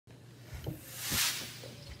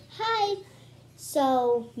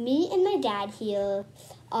So, me and my dad here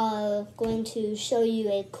are going to show you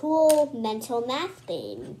a cool mental math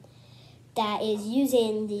game that is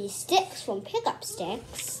using the sticks from Pickup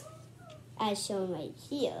Sticks, as shown right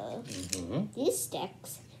here. These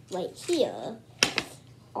sticks right here,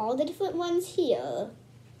 all the different ones here,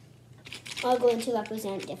 are going to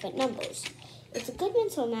represent different numbers. It's a good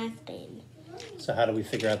mental math game. So how do we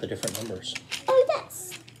figure out the different numbers? Oh, yes.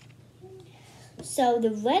 So the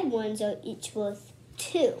red ones are each worth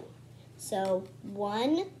 2. So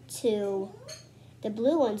 1, 2. The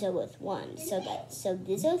blue ones are worth 1. So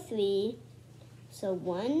these are 3. So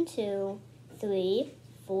 1, 2, 3,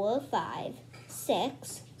 4, 5,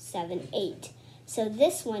 6, 7, 8. So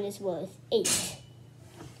this one is worth 8.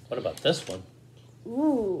 What about this one?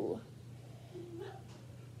 Ooh.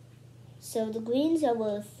 So the greens are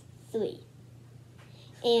worth 3.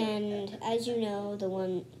 And as you know, the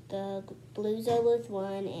blues are worth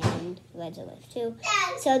 1 and reds are worth 2.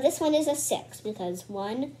 So this one is a 6 because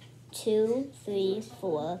 1, 2, 3,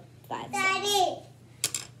 4, 5,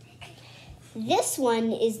 6. This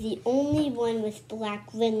one is the only one with black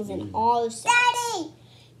rings in all sets.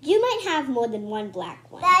 You might have more than one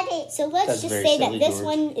black one. So let's just say that this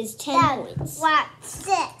one is 10 points. What?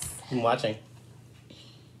 6. I'm watching.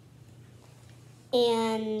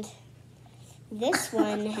 And this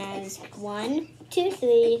one has 1, 2,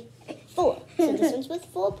 3, 4. So this one's worth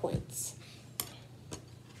 4 points.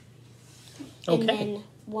 And then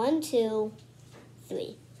 1, 2,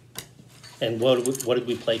 3. And what did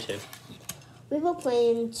we play to? We were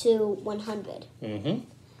playing to 100.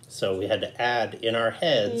 So we had to add in our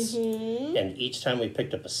heads, and each time we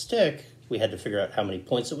picked up a stick, we had to figure out how many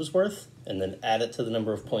points it was worth, and then add it to the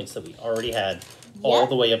number of points that we already had, all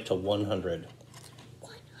the way up to 100.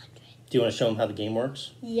 Do you want to show them how the game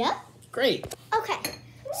works? Yep. Great. Okay,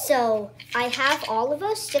 so I have all of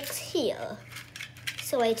our sticks here.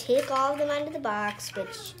 So I take all of them out of the box,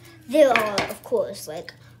 which there are, of course,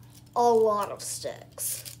 like a lot of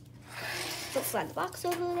sticks. Let's slide the box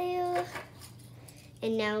over there.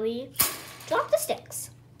 And now we drop the sticks.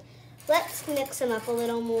 Let's mix them up a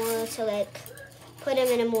little more to put them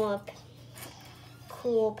in a more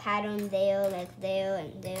cool pattern there, and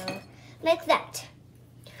there, like that.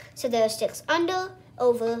 So there are sticks under,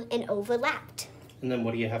 over, and overlapped. And then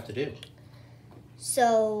what do you have to do?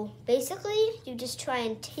 So basically, you just try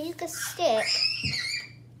and take a stick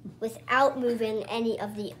without moving any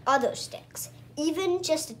of the other sticks, even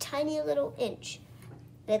just a tiny little inch,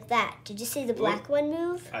 like that. Did you see the black one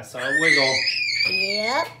move? I saw a wiggle.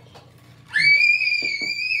 Yep.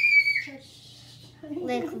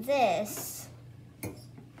 Like this.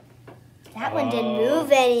 That one didn't move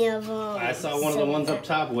any of them. I saw one of the ones up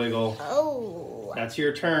top wiggle. Oh. That's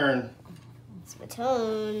your turn. It's my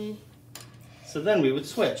turn. So then we would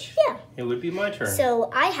switch. Yeah. It would be my turn. So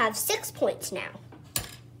I have 6 points now.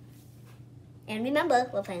 And remember,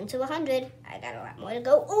 we're playing to 100. I got a lot more to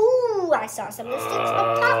go. Ooh, I saw some of the sticks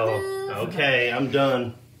up top move. Okay, I'm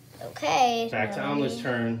done. Okay. Back to Amelie's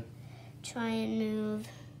turn. Try and move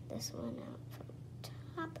this one out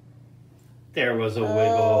from top. There was a wiggle.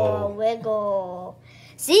 Oh, wiggle.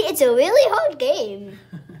 See, it's a really hard game.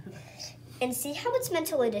 And see how it's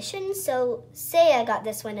mental addition? So say I got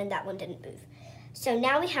this one and that one didn't move. So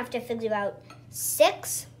now we have to figure out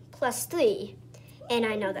 6 plus 3. And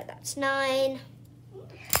I know that that's 9.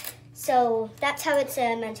 So that's how it's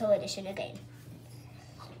a mental addition game.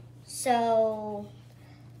 So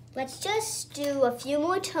let's just do a few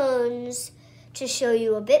more turns to show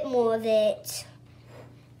you a bit more of it.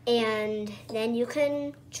 And then you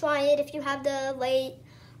can try it if you have the right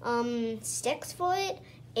sticks for it.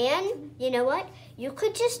 And you know what? You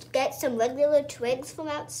could just get some regular twigs from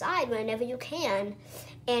outside whenever you can,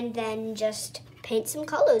 and then just paint some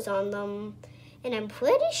colors on them. And I'm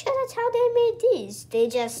pretty sure that's how they made these. They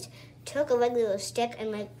just took a regular stick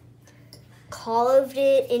and carved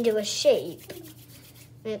it into a shape.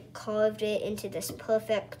 Carved it into this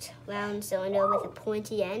perfect round cylinder with a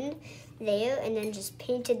pointy end there, and then just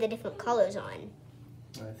painted the different colors on.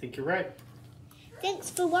 I think you're right.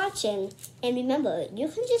 Thanks for watching, and remember, you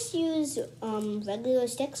can just use regular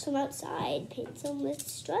sticks from outside, paint them with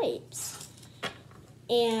stripes,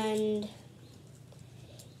 and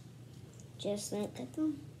just look at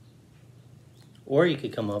them. Or you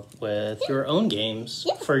could come up with your own games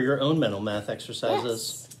for your own mental math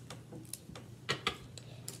exercises. Yes.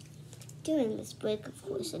 During this break, of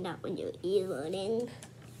course, and not when you're e-learning.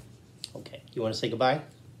 Okay, you want to say goodbye?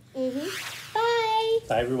 Bye.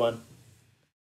 Bye, everyone.